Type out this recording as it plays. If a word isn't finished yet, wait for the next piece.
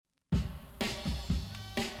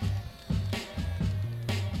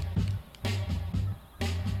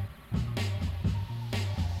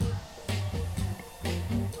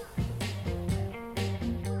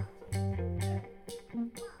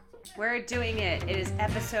We're doing it. It is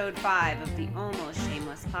episode 5 of the Almost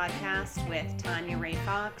Shameless podcast with Tanya Ray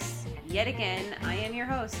Fox. Yet again, I am your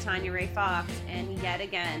host, Tanya Ray Fox, and yet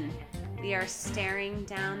again, we are staring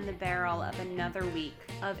down the barrel of another week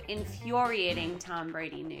of infuriating Tom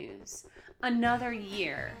Brady news. Another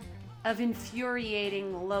year of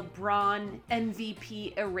infuriating LeBron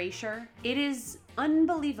MVP erasure. It is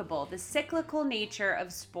unbelievable. The cyclical nature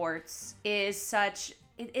of sports is such,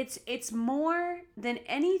 it's more than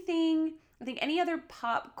anything, I think, any other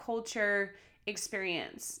pop culture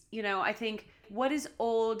experience. You know, I think what is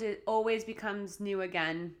old, it always becomes new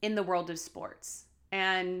again in the world of sports.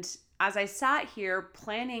 And as I sat here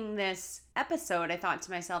planning this episode, I thought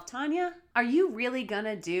to myself, Tanya, are you really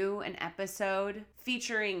gonna do an episode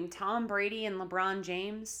featuring Tom Brady and LeBron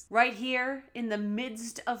James right here in the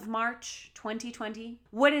midst of March 2020?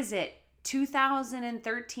 What is it,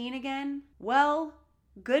 2013 again? Well,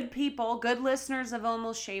 good people, good listeners of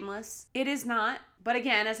Almost Shameless, it is not. But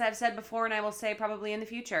again, as I've said before, and I will say probably in the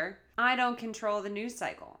future, I don't control the news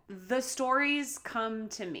cycle. The stories come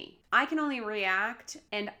to me. I can only react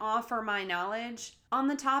and offer my knowledge on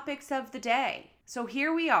the topics of the day. So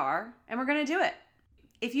here we are, and we're going to do it.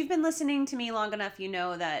 If you've been listening to me long enough, you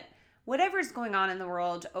know that whatever's going on in the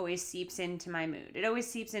world always seeps into my mood. It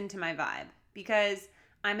always seeps into my vibe because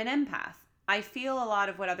I'm an empath. I feel a lot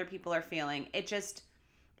of what other people are feeling.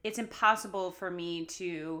 It's impossible for me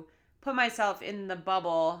to put myself in the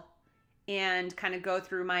bubble and kind of go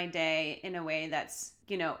through my day in a way that's,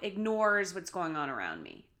 ignores what's going on around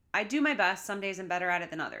me. I do my best. Some days I'm better at it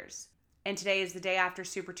than others. And today is the day after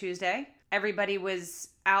Super Tuesday. Everybody was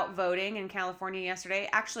out voting in California yesterday.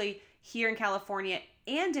 Actually, here in California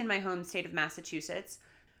and in my home state of Massachusetts.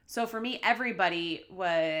 So for me, everybody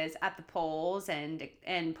was at the polls and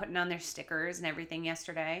putting on their stickers and everything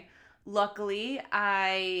yesterday. Luckily,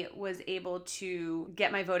 I was able to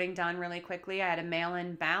get my voting done really quickly. I had a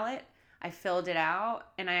mail-in ballot. I filled it out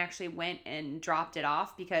and I actually went and dropped it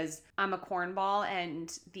off because I'm a cornball,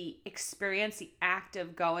 and the experience, the act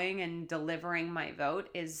of going and delivering my vote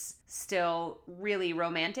is still really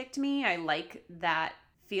romantic to me. I like that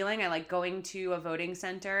feeling. I like going to a voting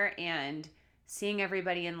center and seeing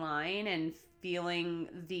everybody in line and feeling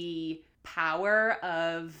the power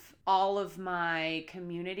of all of my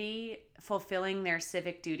community fulfilling their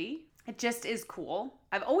civic duty. It just is cool.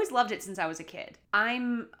 I've always loved it since I was a kid.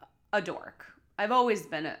 I'm a dork. I've always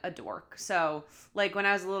been a dork. So like when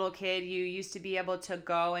I was a little kid, you used to be able to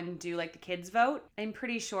go and do like the kids vote. I'm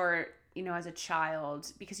pretty sure, as a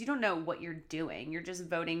child, because you don't know what you're doing. You're just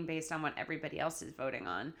voting based on what everybody else is voting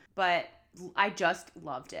on. But I just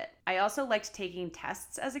loved it. I also liked taking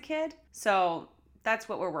tests as a kid. So that's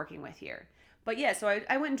what we're working with here. But yeah, so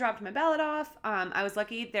I went and dropped my ballot off. I was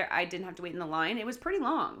lucky there. I didn't have to wait in the line. It was pretty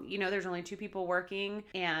long. There's only 2 people working,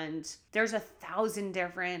 and there's 1,000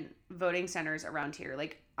 different voting centers around here.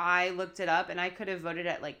 Like, I looked it up, and I could have voted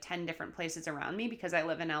at like 10 different places around me because I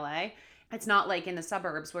live in LA. It's not like in the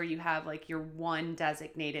suburbs where you have like your one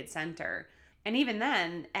designated center. And even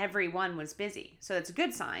then, everyone was busy. So that's a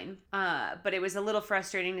good sign. But it was a little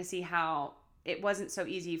frustrating to see how it wasn't so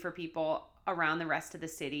easy for people around the rest of the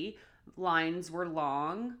city. Lines were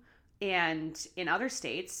long, and in other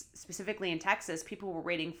states, specifically in Texas, people were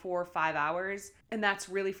waiting 4 or 5 hours, and that's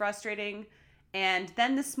really frustrating. And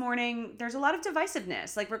then this morning, there's a lot of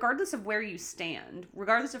divisiveness, like regardless of where you stand,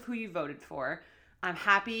 regardless of who you voted for. I'm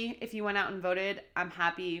happy if you went out and voted. I'm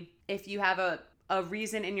happy if you have a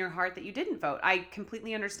reason in your heart that you didn't vote. I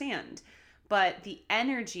completely understand. But the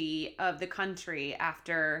energy of the country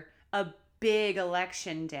after a big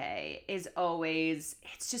election day it's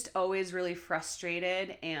just always really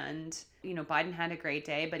frustrated. And, Biden had a great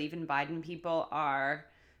day, but even Biden people are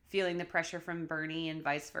feeling the pressure from Bernie and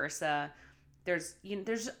vice versa. There's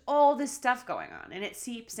all this stuff going on, and it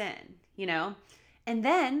seeps in, And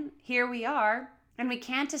then here we are, and we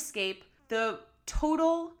can't escape the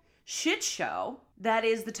total shit show that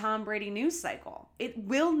is the Tom Brady news cycle. It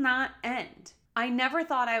will not end. I never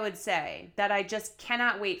thought I would say that I just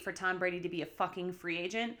cannot wait for Tom Brady to be a fucking free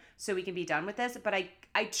agent so we can be done with this, but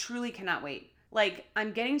I truly cannot wait. Like,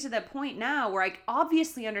 I'm getting to the point now where I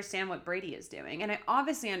obviously understand what Brady is doing, and I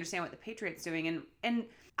obviously understand what the Patriots doing, and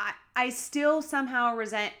I still somehow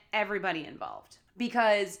resent everybody involved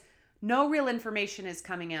because no real information is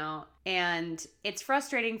coming out, and it's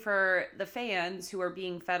frustrating for the fans who are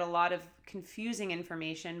being fed a lot of confusing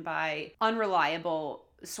information by unreliable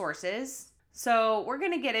sources. So we're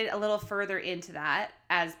going to get it a little further into that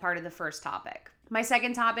as part of the first topic. My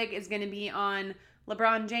second topic is going to be on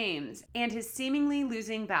LeBron James, and his seemingly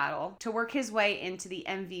losing battle to work his way into the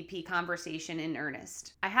MVP conversation in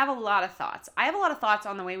earnest. I have a lot of thoughts. I have a lot of thoughts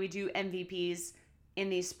on the way we do MVPs in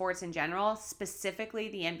these sports in general, specifically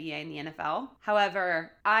the NBA and the NFL.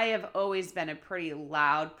 However, I have always been a pretty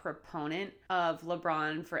loud proponent of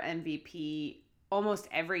LeBron for MVP almost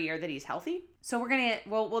every year that he's healthy. So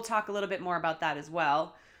we'll talk a little bit more about that as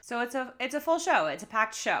well. So it's a full show. It's a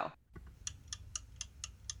packed show.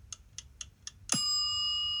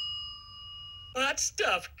 Hot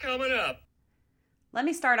stuff coming up. Let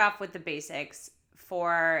me start off with the basics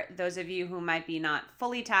for those of you who might be not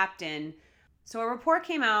fully tapped in. So a report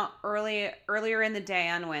came out earlier in the day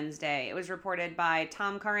on Wednesday. It was reported by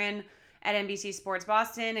Tom Curran at NBC Sports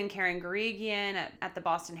Boston and Karen Guregian at the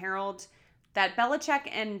Boston Herald that Belichick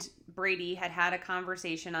and Brady had a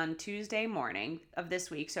conversation on Tuesday morning of this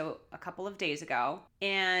week, so a couple of days ago,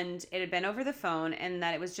 and it had been over the phone, and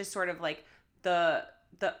that it was just sort of like the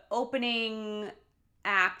opening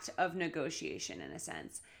act of negotiation in a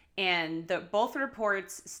sense. And both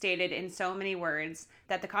reports stated in so many words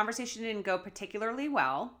that the conversation didn't go particularly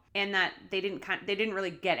well and that they didn't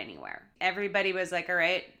really get anywhere. Everybody was like, all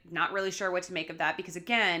right, not really sure what to make of that because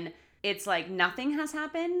again, it's like nothing has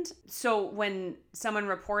happened. So when someone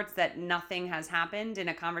reports that nothing has happened in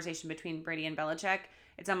a conversation between Brady and Belichick,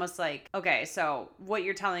 it's almost like, okay, so what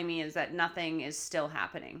you're telling me is that nothing is still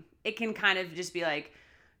happening. It can kind of just be like,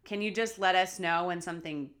 can you just let us know when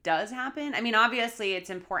something does happen? I mean, obviously it's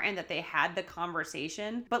important that they had the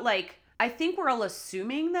conversation, but like, I think we're all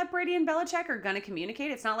assuming that Brady and Belichick are going to communicate.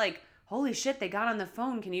 It's not like, holy shit, they got on the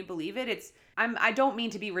phone. Can you believe it? I don't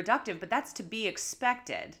mean to be reductive, but that's to be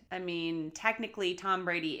expected. I mean, technically Tom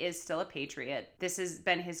Brady is still a Patriot. This has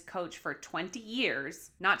been his coach for 20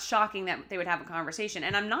 years. Not shocking that they would have a conversation.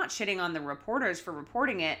 And I'm not shitting on the reporters for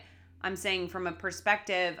reporting it. I'm saying from a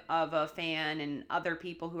perspective of a fan and other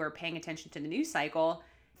people who are paying attention to the news cycle,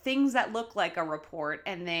 things that look like a report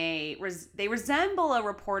and they resemble a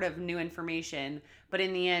report of new information, but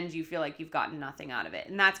in the end you feel like you've gotten nothing out of it.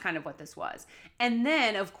 And that's kind of what this was. And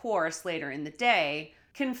then, of course, later in the day,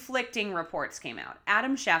 conflicting reports came out.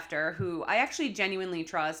 Adam Schefter, who I actually genuinely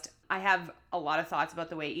trust, I have a lot of thoughts about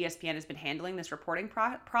the way ESPN has been handling this reporting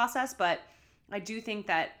process, but I do think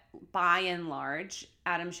that by and large,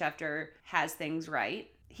 Adam Schefter has things right.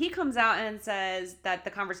 He comes out and says that the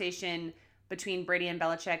conversation between Brady and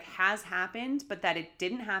Belichick has happened, but that it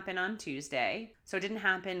didn't happen on Tuesday. So it didn't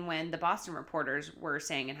happen when the Boston reporters were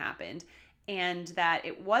saying it happened. And that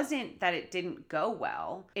it wasn't that it didn't go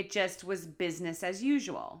well. It just was business as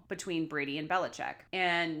usual between Brady and Belichick.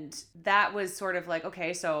 And that was sort of like,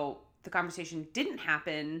 okay, so the conversation didn't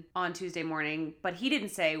happen on Tuesday morning, but he didn't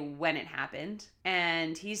say when it happened.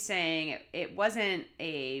 And he's saying it wasn't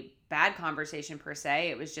a bad conversation per se.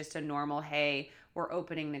 It was just a normal, hey, we're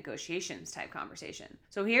opening negotiations type conversation.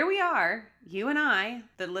 So here we are, you and I,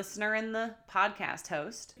 the listener and the podcast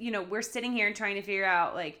host, we're sitting here trying to figure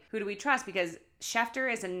out like, who do we trust? Because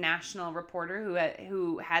Schefter is a national reporter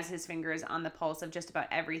who has his fingers on the pulse of just about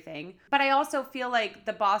everything. But I also feel like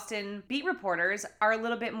the Boston beat reporters are a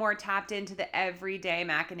little bit more tapped into the everyday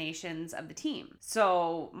machinations of the team.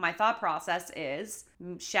 So my thought process is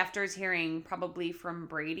Schefter's hearing probably from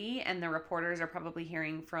Brady and the reporters are probably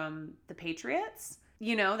hearing from the Patriots.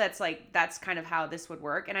 That's kind of how this would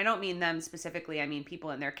work. And I don't mean them specifically. I mean people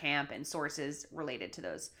in their camp and sources related to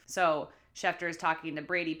those. So Schefter is talking to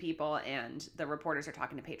Brady people and the reporters are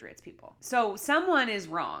talking to Patriots people. So someone is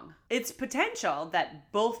wrong. It's potential that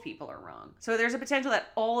both people are wrong. So there's a potential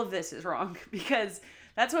that all of this is wrong because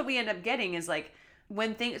that's what we end up getting is like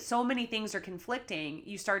when so many things are conflicting,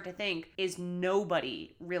 you start to think, is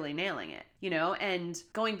nobody really nailing it? And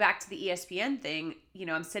going back to the ESPN thing,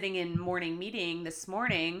 I'm sitting in morning meeting this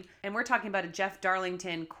morning and we're talking about a Jeff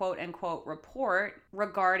Darlington quote unquote report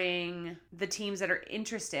regarding the teams that are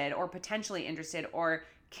interested or potentially interested or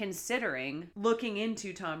considering looking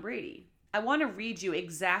into Tom Brady. I want to read you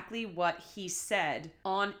exactly what he said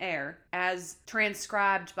on air as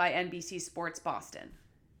transcribed by NBC Sports Boston.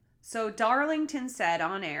 So Darlington said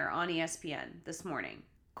on air on ESPN this morning,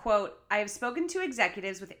 quote, I have spoken to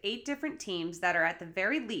executives with 8 different teams that are at the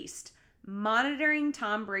very least monitoring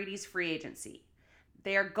Tom Brady's free agency.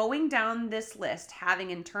 They are going down this list,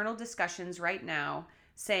 having internal discussions right now,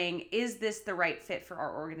 saying, is this the right fit for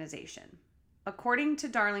our organization? According to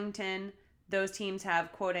Darlington, those teams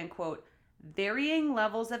have, quote unquote, varying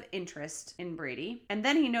levels of interest in Brady. And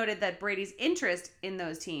then he noted that Brady's interest in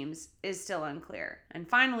those teams is still unclear. And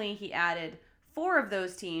finally, he added, 4 of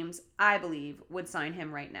those teams, I believe, would sign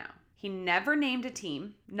him right now. He never named a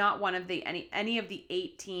team, not one of the any of the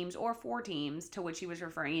 8 teams or 4 teams to which he was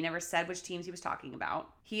referring. He never said which teams he was talking about.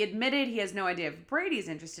 He admitted he has no idea if Brady's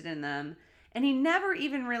interested in them. And he never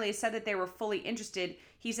even really said that they were fully interested.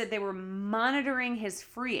 He said they were monitoring his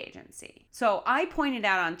free agency. So I pointed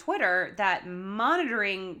out on Twitter that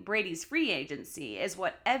monitoring Brady's free agency is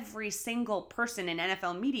what every single person in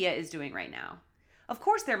NFL media is doing right now. Of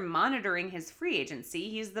course, they're monitoring his free agency.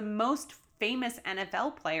 He's the most famous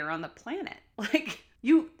NFL player on the planet.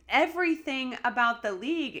 Everything about the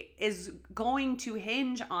league is going to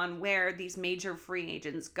hinge on where these major free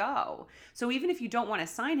agents go. So even if you don't want to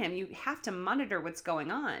sign him, you have to monitor what's going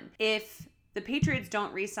on. If the Patriots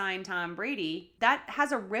don't re-sign Tom Brady, that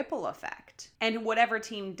has a ripple effect. And whatever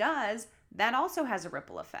team does, that also has a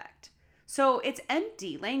ripple effect. So it's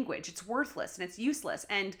empty language. It's worthless and it's useless.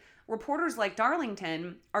 And reporters like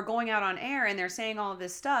Darlington are going out on air and they're saying all of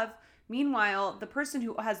this stuff. Meanwhile, the person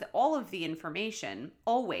who has all of the information,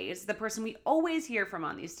 always, the person we always hear from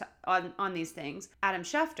on these things, Adam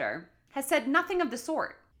Schefter, has said nothing of the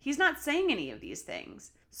sort. He's not saying any of these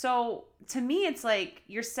things. So to me, it's like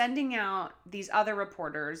you're sending out these other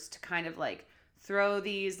reporters to kind of like throw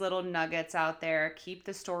these little nuggets out there, keep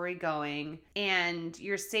the story going, and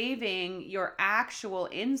you're saving your actual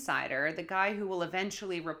insider, the guy who will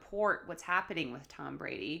eventually report what's happening with Tom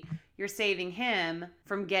Brady. You're saving him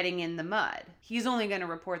from getting in the mud. He's only going to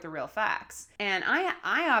report the real facts. And I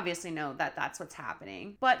obviously know that that's what's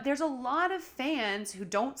happening. But there's a lot of fans who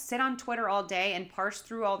don't sit on Twitter all day and parse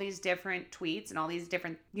through all these different tweets and all these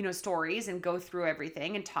different, stories and go through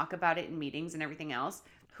everything and talk about it in meetings and everything else.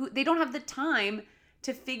 They don't have the time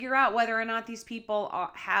to figure out whether or not these people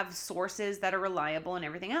have sources that are reliable and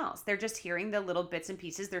everything else. They're just hearing the little bits and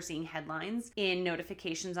pieces. They're seeing headlines in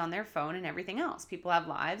notifications on their phone and everything else. People have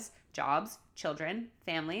lives, jobs, children,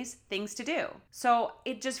 families, things to do. So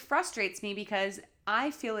it just frustrates me because I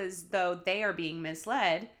feel as though they are being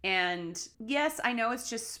misled. And yes, I know it's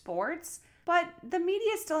just sports, but the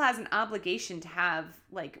media still has an obligation to have,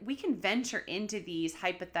 we can venture into these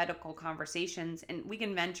hypothetical conversations and we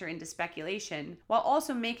can venture into speculation while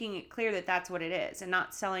also making it clear that that's what it is and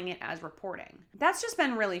not selling it as reporting. That's just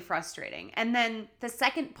been really frustrating. And then the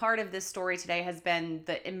second part of this story today has been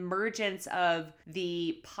the emergence of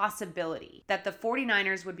the possibility that the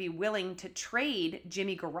 49ers would be willing to trade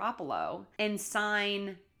Jimmy Garoppolo and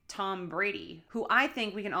sign Tom Brady, who I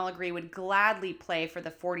think we can all agree would gladly play for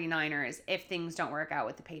the 49ers if things don't work out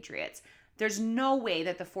with the Patriots. There's no way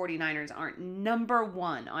that the 49ers aren't number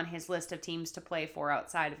 1 on his list of teams to play for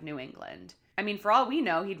outside of New England. I mean, for all we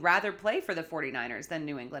know, he'd rather play for the 49ers than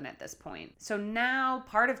New England at this point. So now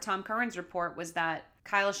part of Tom Curran's report was that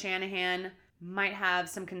Kyle Shanahan might have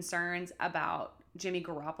some concerns about Jimmy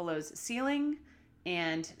Garoppolo's ceiling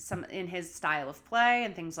and some in his style of play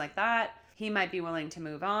and things like that. He might be willing to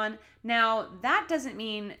move on. Now, that doesn't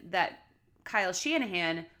mean that Kyle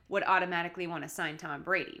Shanahan would automatically want to sign Tom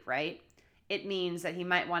Brady, right? It means that he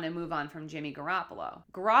might want to move on from Jimmy Garoppolo.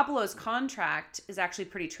 Garoppolo's contract is actually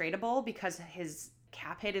pretty tradable because his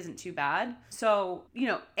cap hit isn't too bad. So,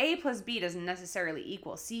 A plus B doesn't necessarily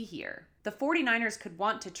equal C here. The 49ers could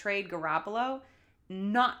want to trade Garoppolo,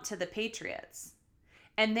 not to the Patriots.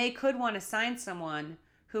 And they could want to sign someone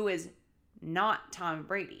who is not Tom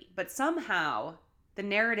Brady. But somehow the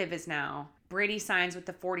narrative is now Brady signs with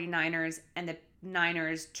the 49ers and the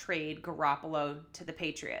Niners trade Garoppolo to the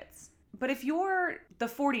Patriots. But if you're the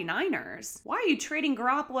 49ers, why are you trading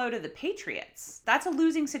Garoppolo to the Patriots? That's a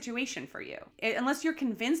losing situation for you. Unless you're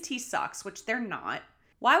convinced he sucks, which they're not.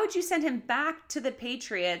 Why would you send him back to the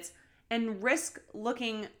Patriots and risk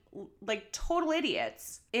looking like total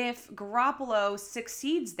idiots if Garoppolo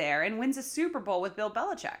succeeds there and wins a Super Bowl with Bill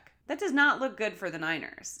Belichick? That does not look good for the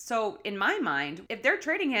Niners. So in my mind, if they're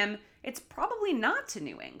trading him, it's probably not to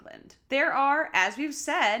New England. There are, as we've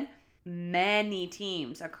said, many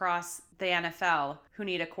teams across the NFL who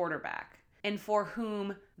need a quarterback and for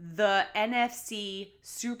whom the NFC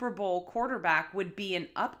Super Bowl quarterback would be an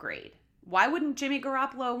upgrade. Why wouldn't Jimmy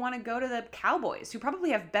Garoppolo want to go to the Cowboys, who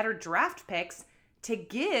probably have better draft picks to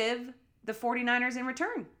give the 49ers in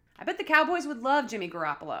return? I bet the Cowboys would love Jimmy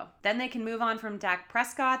Garoppolo. Then they can move on from Dak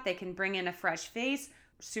Prescott. They can bring in a fresh face,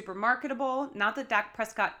 super marketable. Not that Dak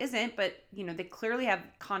Prescott isn't, but, they clearly have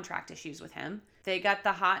contract issues with him. They got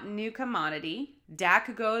the hot new commodity.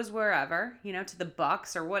 Dak goes wherever, to the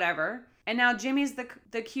Bucs or whatever. And now Jimmy's the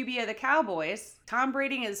QB of the Cowboys. Tom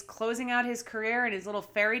Brady is closing out his career and his little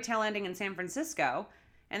fairy tale ending in San Francisco.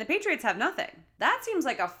 And the Patriots have nothing. That seems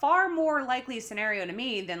like a far more likely scenario to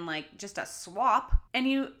me than just a swap. And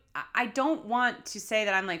I don't want to say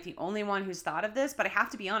that I'm like the only one who's thought of this, but I have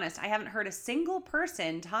to be honest. I haven't heard a single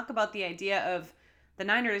person talk about the idea of the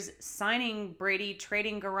Niners signing Brady,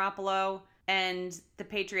 trading Garoppolo, and the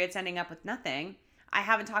Patriots ending up with nothing. I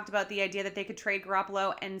haven't talked about the idea that they could trade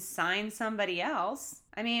Garoppolo and sign somebody else.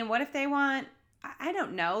 I mean, what if they want, I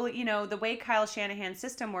don't know, the way Kyle Shanahan's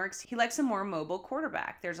system works, he likes a more mobile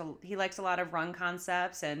quarterback. He likes a lot of run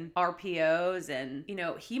concepts and RPOs, and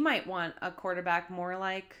he might want a quarterback more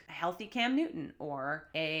like a healthy Cam Newton, or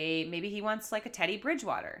maybe he wants like a Teddy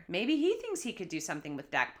Bridgewater. Maybe he thinks he could do something with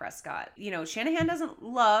Dak Prescott. Shanahan doesn't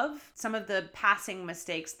love some of the passing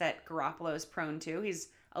mistakes that Garoppolo is prone to. He's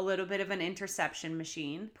a little bit of an interception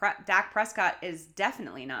machine. Dak Prescott is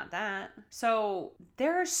definitely not that. So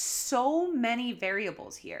there are so many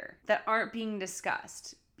variables here that aren't being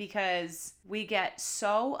discussed because we get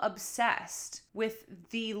so obsessed with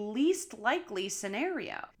the least likely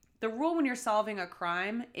scenario. The rule when you're solving a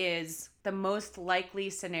crime is the most likely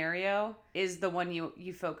scenario is the one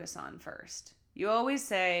you focus on first. You always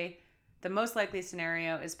say the most likely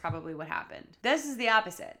scenario is probably what happened. This is the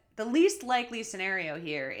opposite. The least likely scenario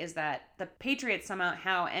here is that the Patriots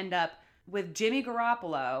somehow end up with Jimmy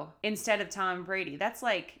Garoppolo instead of Tom Brady. That's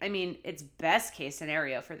it's best case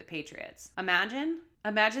scenario for the Patriots. Imagine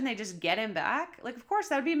they just get him back. Of course,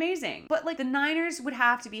 that would be amazing. But the Niners would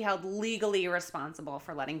have to be held legally responsible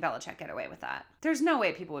for letting Belichick get away with that. There's no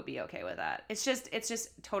way people would be okay with that. It's just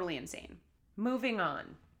totally insane. Moving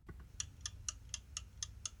on.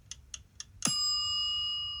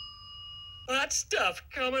 Hot stuff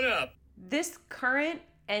coming up. This current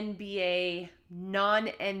NBA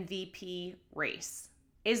non-MVP race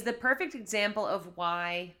is the perfect example of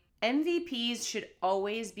why MVPs should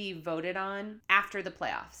always be voted on after the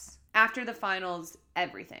playoffs, after the finals,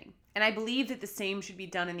 everything. And I believe that the same should be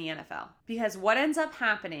done in the NFL. Because what ends up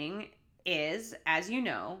happening is, as you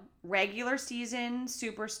know, regular season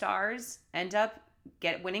superstars end up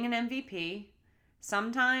winning an MVP.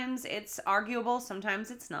 Sometimes it's arguable,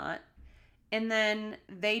 sometimes it's not. And then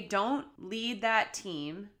they don't lead that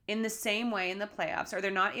team in the same way in the playoffs, or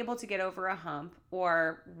they're not able to get over a hump,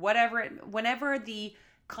 or whatever. Whenever the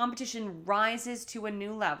competition rises to a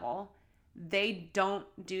new level, they don't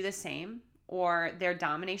do the same, or their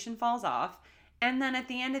domination falls off. And then at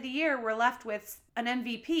the end of the year, we're left with an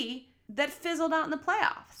MVP that fizzled out in the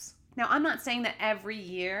playoffs. Now, I'm not saying that every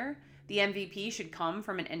year the MVP should come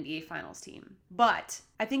from an NBA Finals team. But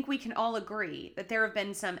I think we can all agree that there have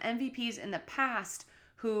been some MVPs in the past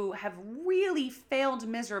who have really failed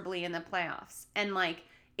miserably in the playoffs. And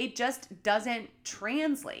it just doesn't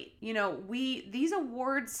translate. These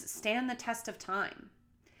awards stand the test of time.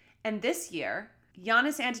 And this year,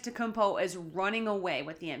 Giannis Antetokounmpo is running away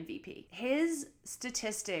with the MVP. His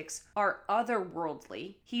statistics are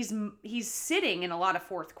otherworldly. He's sitting in a lot of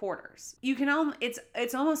fourth quarters.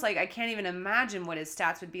 It's almost like I can't even imagine what his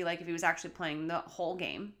stats would be like if he was actually playing the whole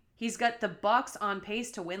game. He's got the Bucks on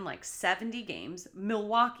pace to win 70 games.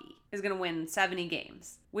 Milwaukee is going to win 70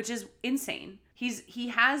 games, which is insane. He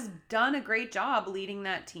has done a great job leading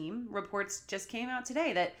that team. Reports just came out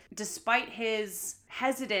today that despite his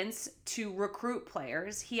hesitance to recruit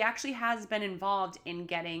players, he actually has been involved in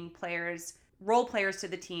getting role players to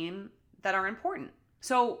the team that are important.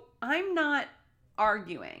 So I'm not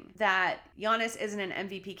arguing that Giannis isn't an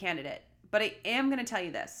MVP candidate, but I am going to tell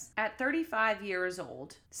you this. At 35 years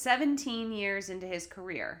old, 17 years into his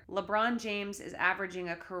career, LeBron James is averaging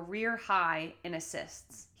a career high in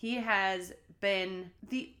assists. He has been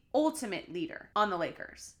the ultimate leader on the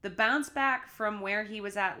Lakers. The bounce back from where he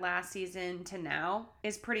was at last season to now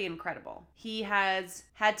is pretty incredible. He has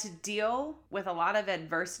had to deal with a lot of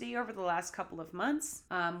adversity over the last couple of months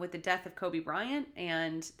with the death of Kobe Bryant,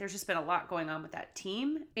 and there's just been a lot going on with that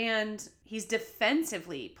team. And he's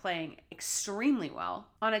defensively playing extremely well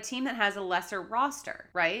on a team that has a lesser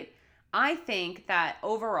roster, right? I think that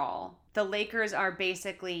overall, the Lakers are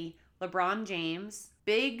basically LeBron James,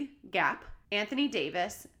 big gap, Anthony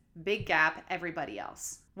Davis, big gap, everybody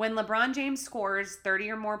else. When LeBron James scores 30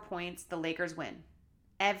 or more points, the Lakers win.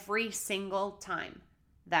 Every single time.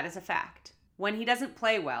 That is a fact. When he doesn't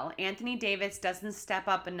play well, Anthony Davis doesn't step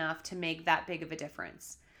up enough to make that big of a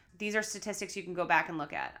difference. These are statistics you can go back and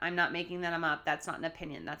look at. I'm not making them up. That's not an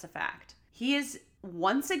opinion. That's a fact. He is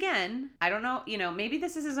once again, I don't know, maybe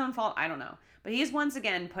this is his own fault. I don't know. But he is once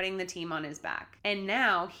again putting the team on his back. And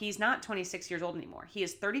now he's not 26 years old anymore. He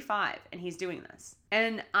is 35 and he's doing this.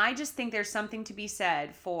 And I just think there's something to be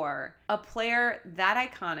said for a player that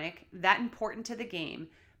iconic, that important to the game,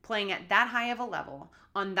 playing at that high of a level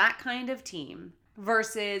on that kind of team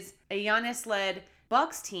versus a Giannis-led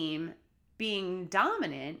Bucks team being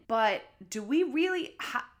dominant. But do we really...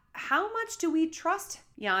 how much do we trust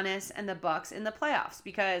Giannis and the Bucks in the playoffs?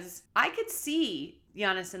 Because I could see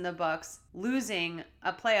Giannis and the Bucks losing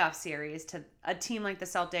a playoff series to a team like the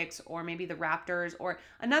Celtics or maybe the Raptors or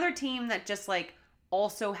another team that just like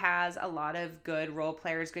also has a lot of good role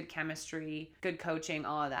players, good chemistry, good coaching,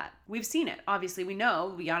 all of that. We've seen it. Obviously, we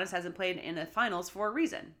know Giannis hasn't played in the finals for a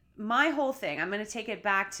reason. My whole thing, I'm going to take it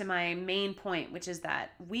back to my main point, which is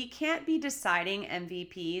that we can't be deciding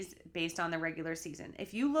MVPs based on the regular season.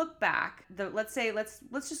 If you look back, let's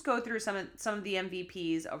just go through some of the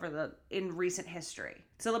MVPs in recent history.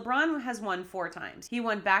 So LeBron has won 4 times. He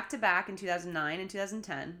won back-to-back in 2009 and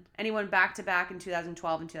 2010, and he won back-to-back in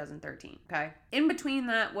 2012 and 2013, okay? In between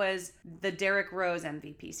that was the Derrick Rose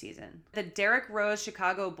MVP season. The Derrick Rose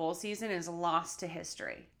Chicago Bulls season is lost to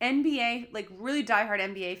history. NBA, like really diehard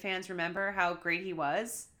NBA fans remember how great he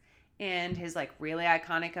was and his like really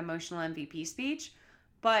iconic emotional MVP speech,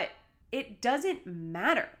 but it doesn't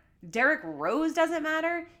matter. Derrick Rose doesn't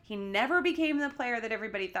matter. He never became the player that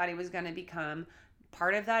everybody thought he was going to become.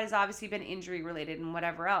 Part of that has obviously been injury related and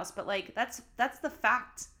whatever else, but like that's the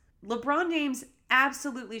fact. LeBron James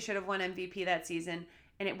absolutely should have won MVP that season,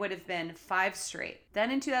 and it would have been 5 straight. Then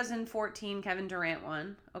in 2014, Kevin Durant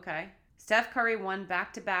won. Okay. Steph Curry won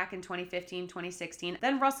back-to-back in 2015, 2016.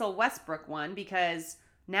 Then Russell Westbrook won because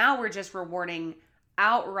now we're just rewarding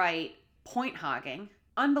outright point hogging.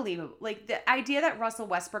 Unbelievable. Like the idea that Russell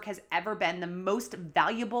Westbrook has ever been the most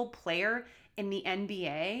valuable player in the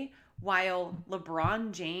NBA while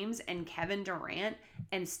LeBron James and Kevin Durant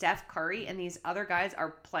and Steph Curry and these other guys are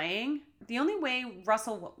playing. The only way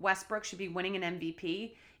Russell Westbrook should be winning an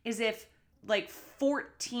MVP is if like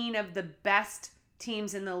 14 of the best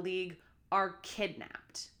teams in the league are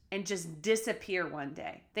kidnapped and just disappear one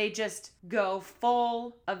day. They just go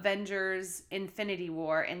full Avengers Infinity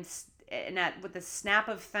War and with the snap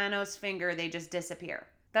of Thanos' finger, they just disappear.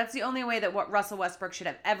 That's the only way that what Russell Westbrook should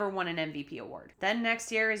have ever won an MVP award. Then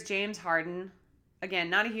next year is James Harden. Again,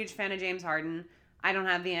 not a huge fan of James Harden. I don't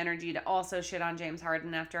have the energy to also shit on James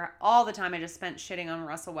Harden after all the time I just spent shitting on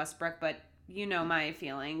Russell Westbrook, but you know my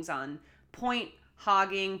feelings on point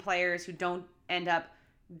hogging players who don't end up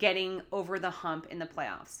getting over the hump in the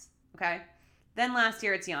playoffs, okay? Then last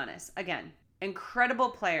year it's Giannis. Again, incredible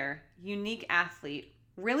player, unique athlete,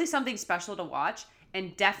 really something special to watch,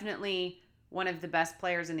 and definitely one of the best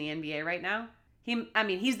players in the NBA right now.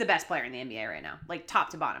 He's the best player in the NBA right now, like top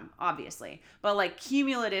to bottom, obviously. But like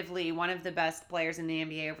cumulatively, one of the best players in the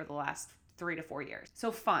NBA over the last 3 to 4 years.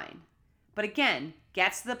 So fine. But again,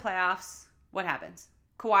 gets to the playoffs, what happens?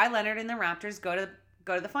 Kawhi Leonard and the Raptors go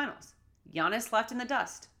to the finals. Giannis left in the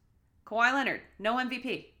dust. Kawhi Leonard, no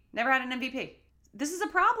MVP. Never had an MVP. This is a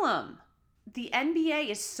problem. The NBA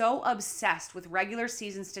is so obsessed with regular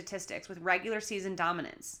season statistics, with regular season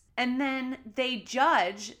dominance. And then they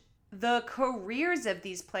judge the careers of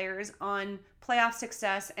these players on playoff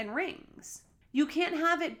success and rings. You can't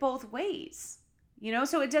have it both ways,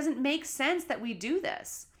 so it doesn't make sense that we do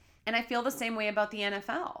this. And I feel the same way about the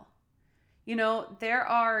NFL. There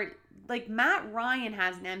are, like, Matt Ryan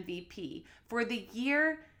has an MVP for the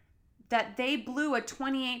year that they blew a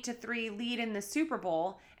 28-3 lead in the Super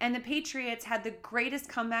Bowl, and the Patriots had the greatest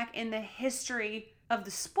comeback in the history of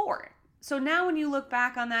the sport. So now when you look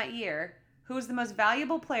back on that year, who was the most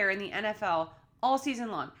valuable player in the NFL all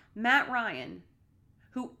season long? Matt Ryan,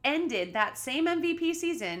 who ended that same MVP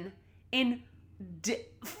season in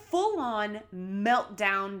full-on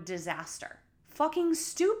meltdown disaster. Fucking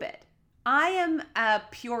stupid. I am a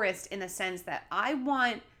purist in the sense that I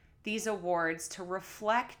want these awards to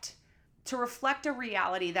reflect a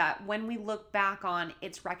reality that when we look back on,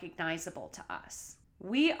 it's recognizable to us.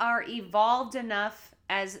 We are evolved enough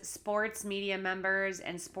as sports media members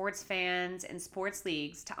and sports fans and sports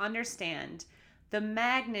leagues to understand the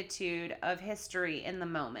magnitude of history in the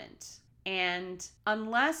moment. And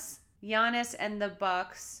unless Giannis and the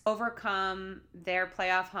Bucks overcome their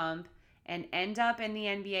playoff hump and end up in the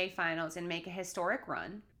NBA Finals and make a historic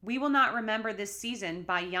run, we will not remember this season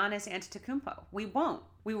by Giannis Antetokounmpo. We won't.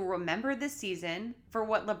 We will remember this season for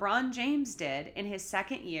what LeBron James did in his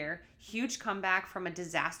second year. Huge comeback from a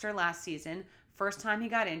disaster last season. First time he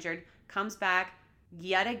got injured. Comes back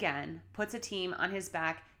yet again. Puts a team on his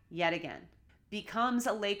back yet again. Becomes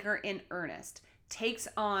a Laker in earnest. Takes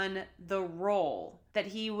on the role that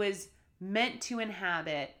he was meant to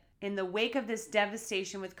inhabit in the wake of this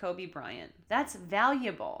devastation with Kobe Bryant. That's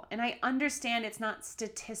valuable. And I understand it's not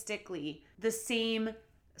statistically the same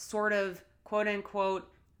sort of quote unquote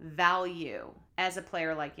value as a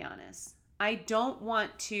player like Giannis. I don't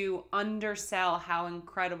want to undersell how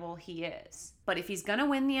incredible he is. But if he's gonna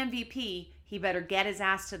win the MVP, he better get his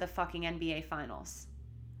ass to the fucking NBA Finals.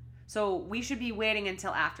 So we should be waiting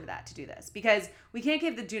until after that to do this, because we can't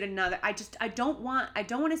give the dude another. I don't want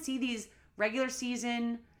to see these regular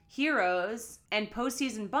season heroes and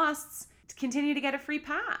postseason busts to continue to get a free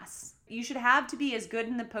pass. You should have to be as good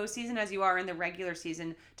in the postseason as you are in the regular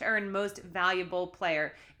season to earn most valuable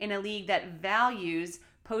player in a league that values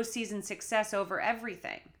postseason success over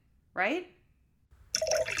everything, right?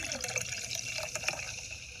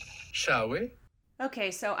 Shall we?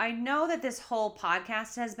 Okay, so I know that this whole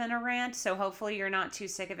podcast has been a rant, so hopefully you're not too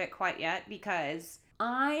sick of it quite yet, because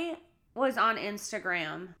I was on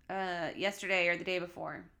Instagram yesterday or the day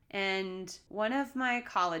before, and one of my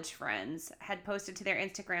college friends had posted to their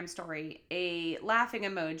Instagram story a laughing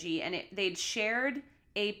emoji, and they'd shared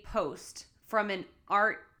a post from an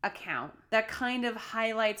art account that kind of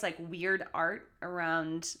highlights like weird art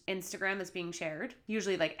around Instagram that's being shared,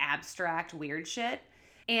 usually like abstract weird shit.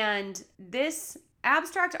 And this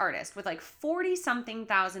abstract artist with like 40-something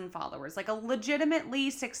thousand followers, like a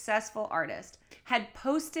legitimately successful artist, had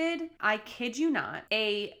posted, I kid you not,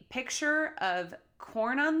 a picture of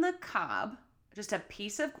corn on the cob, just a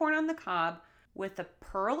piece of corn on the cob with a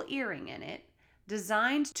pearl earring in it,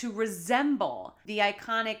 designed to resemble the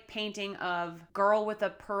iconic painting of Girl with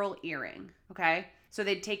a Pearl Earring, okay? So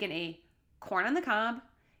they'd taken a corn on the cob,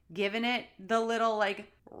 given it the little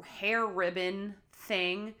like hair ribbon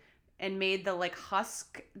thing, and made the like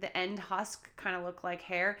husk, the end husk kind of look like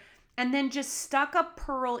hair, and then just stuck a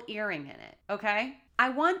pearl earring in it, okay? I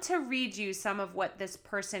want to read you some of what this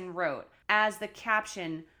person wrote as the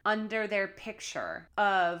caption under their picture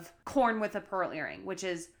of corn with a pearl earring, which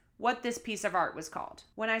is what this piece of art was called.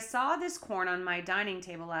 When I saw this corn on my dining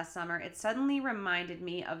table last summer, it suddenly reminded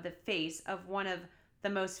me of the face of one of the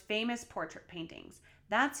most famous portrait paintings.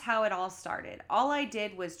 That's how it all started. All I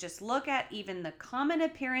did was just look at even the common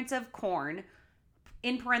appearance of corn,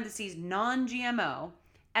 in parentheses, non-GMO,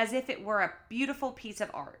 as if it were a beautiful piece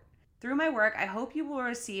of art. Through my work, I hope you will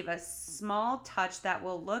receive a small touch that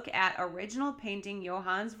will look at original painting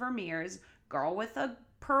Johannes Vermeer's Girl with a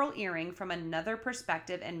Pearl Earring from another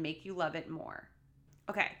perspective and make you love it more.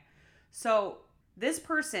 Okay, so this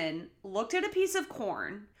person looked at a piece of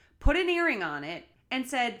corn, put an earring on it, and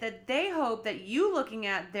said that they hope that you looking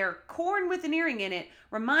at their corn with an earring in it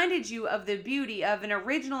reminded you of the beauty of an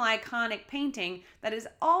original iconic painting that is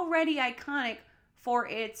already iconic for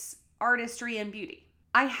its artistry and beauty.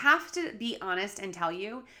 I have to be honest and tell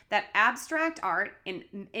you that abstract art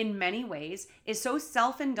in many ways is so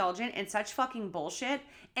self-indulgent and such fucking bullshit,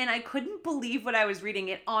 and I couldn't believe what I was reading.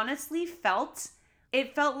 It honestly felt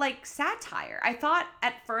like satire. I thought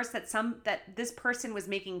at first that this person was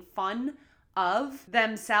making fun of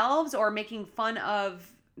themselves or making fun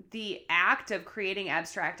of the act of creating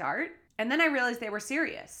abstract art. And then I realized they were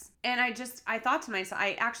serious. And I thought to myself,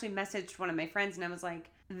 I actually messaged one of my friends and I was like,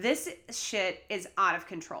 this shit is out of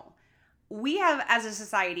control. We have, as a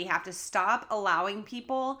society, have to stop allowing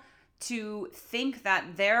people to think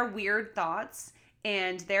that their weird thoughts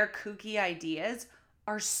and their kooky ideas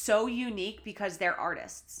are so unique because they're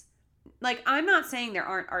artists. Like, I'm not saying there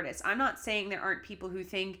aren't artists. I'm not saying there aren't people who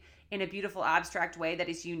think in a beautiful abstract way that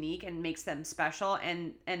is unique and makes them special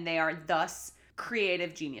and they are thus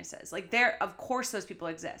creative geniuses. Like, of course those people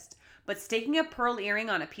exist. But staking a pearl earring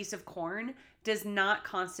on a piece of corn does not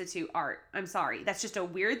constitute art. I'm sorry. That's just a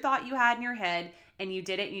weird thought you had in your head and you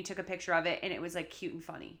did it and you took a picture of it and it was like cute and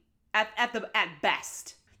funny. At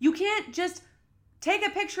best. You can't just take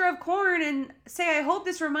a picture of corn and say, I hope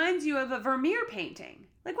this reminds you of a Vermeer painting.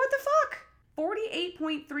 Like, what the fuck?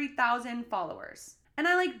 48.3 thousand followers. And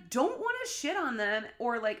I don't want to shit on them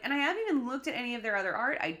and I haven't even looked at any of their other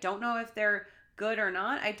art. I don't know if they're good or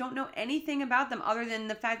not. I don't know anything about them other than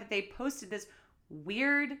the fact that they posted this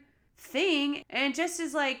weird thing, and just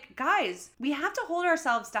is like, guys, we have to hold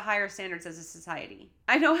ourselves to higher standards as a society.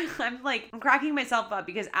 I know I'm cracking myself up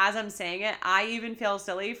because as I'm saying it, I even feel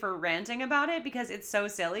silly for ranting about it because it's so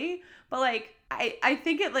silly. But I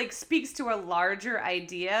think it speaks to a larger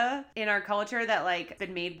idea in our culture that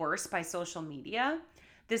been made worse by social media.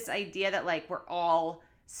 This idea that we're all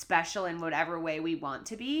special in whatever way we want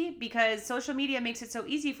to be, because social media makes it so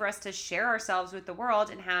easy for us to share ourselves with the world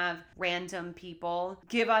and have random people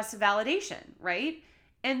give us validation, right?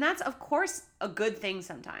 And that's, of course, a good thing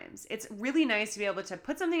sometimes. It's really nice to be able to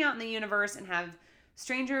put something out in the universe and have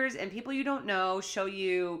strangers and people you don't know show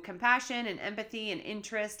you compassion and empathy and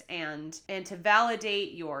interest and to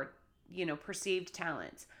validate your, perceived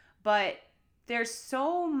talents. But there's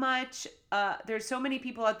so many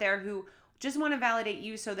people out there who just want to validate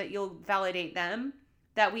you so that you'll validate them,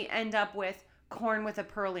 that we end up with corn with a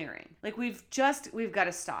pearl earring. Like we've got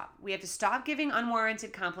to stop. We have to stop giving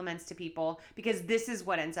unwarranted compliments to people because this is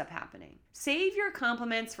what ends up happening. Save your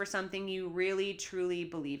compliments for something you really, truly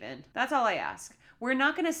believe in. That's all I ask. We're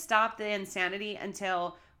not going to stop the insanity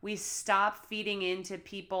until we stop feeding into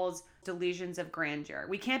people's delusions of grandeur.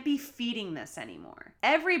 We can't be feeding this anymore.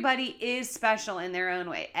 Everybody is special in their own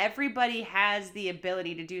way. Everybody has the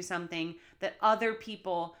ability to do something that other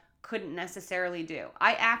people couldn't necessarily do.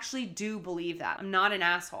 I actually do believe that. I'm not an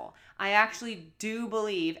asshole. I actually do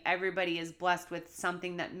believe everybody is blessed with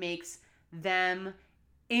something that makes them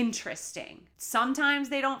interesting. Sometimes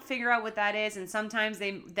they don't figure out what that is, and sometimes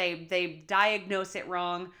they diagnose it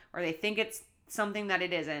wrong, or they think it's something that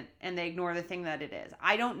it isn't, and they ignore the thing that it is.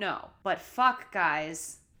 I don't know. But fuck,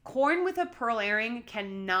 guys. Corn with a pearl earring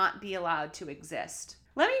cannot be allowed to exist.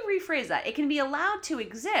 Let me rephrase that. It can be allowed to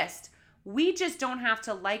exist. We just don't have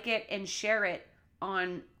to like it and share it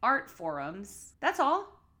on art forums. That's all.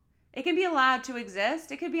 It can be allowed to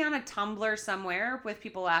exist. It could be on a Tumblr somewhere with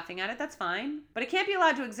people laughing at it. That's fine. But it can't be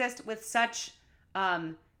allowed to exist with such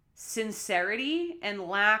sincerity and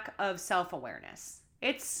lack of self-awareness.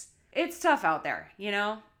 It's tough out there, you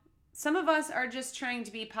know? Some of us are just trying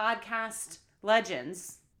to be podcast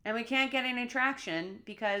legends, and we can't get any traction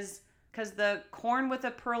because the corn with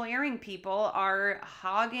a pearl earring people are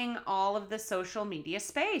hogging all of the social media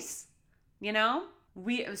space, you know?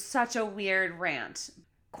 It was such a weird rant.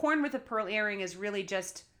 Corn with a pearl earring is really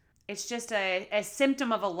it's just a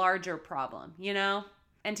symptom of a larger problem, you know?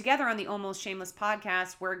 And together on the Almost Shameless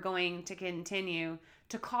podcast, we're going to continue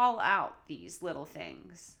to call out these little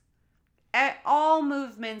things. All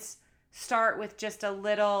movements start with just a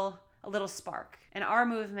little spark. And our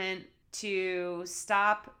movement to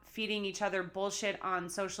stop feeding each other bullshit on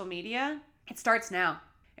social media, it starts now.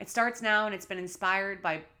 It starts now, and it's been inspired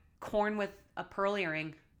by corn with a pearl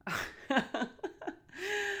earring.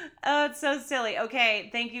 Oh, it's so silly. Okay,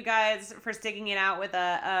 thank you guys for sticking it out with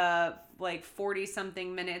a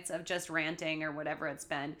 40-something minutes of just ranting or whatever it's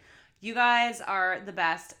been. You guys are the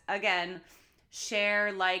best. Again,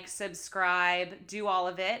 share, like, subscribe, do all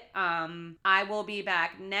of it. I will be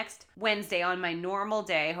back next Wednesday on my normal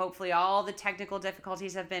day. Hopefully all the technical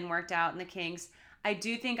difficulties have been worked out and the kinks. I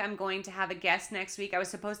do think I'm going to have a guest next week. I was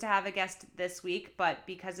supposed to have a guest this week, but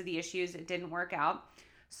because of the issues, it didn't work out.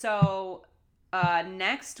 So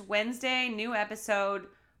next Wednesday, new episode,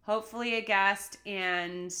 hopefully a guest,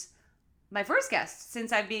 and my first guest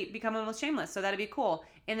since I've become Almost Shameless. So that'd be cool.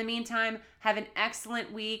 In the meantime, have an excellent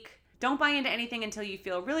week. Don't buy into anything until you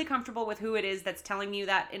feel really comfortable with who it is that's telling you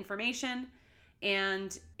that information.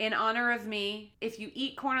 And in honor of me, if you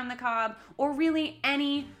eat corn on the cob or really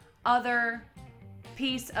any other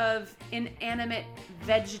piece of inanimate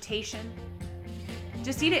vegetation,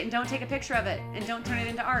 just eat it and don't take a picture of it and don't turn it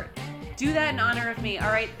into art. Do that in honor of me. All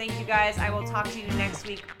right, thank you guys. I will talk to you next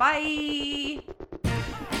week. Bye.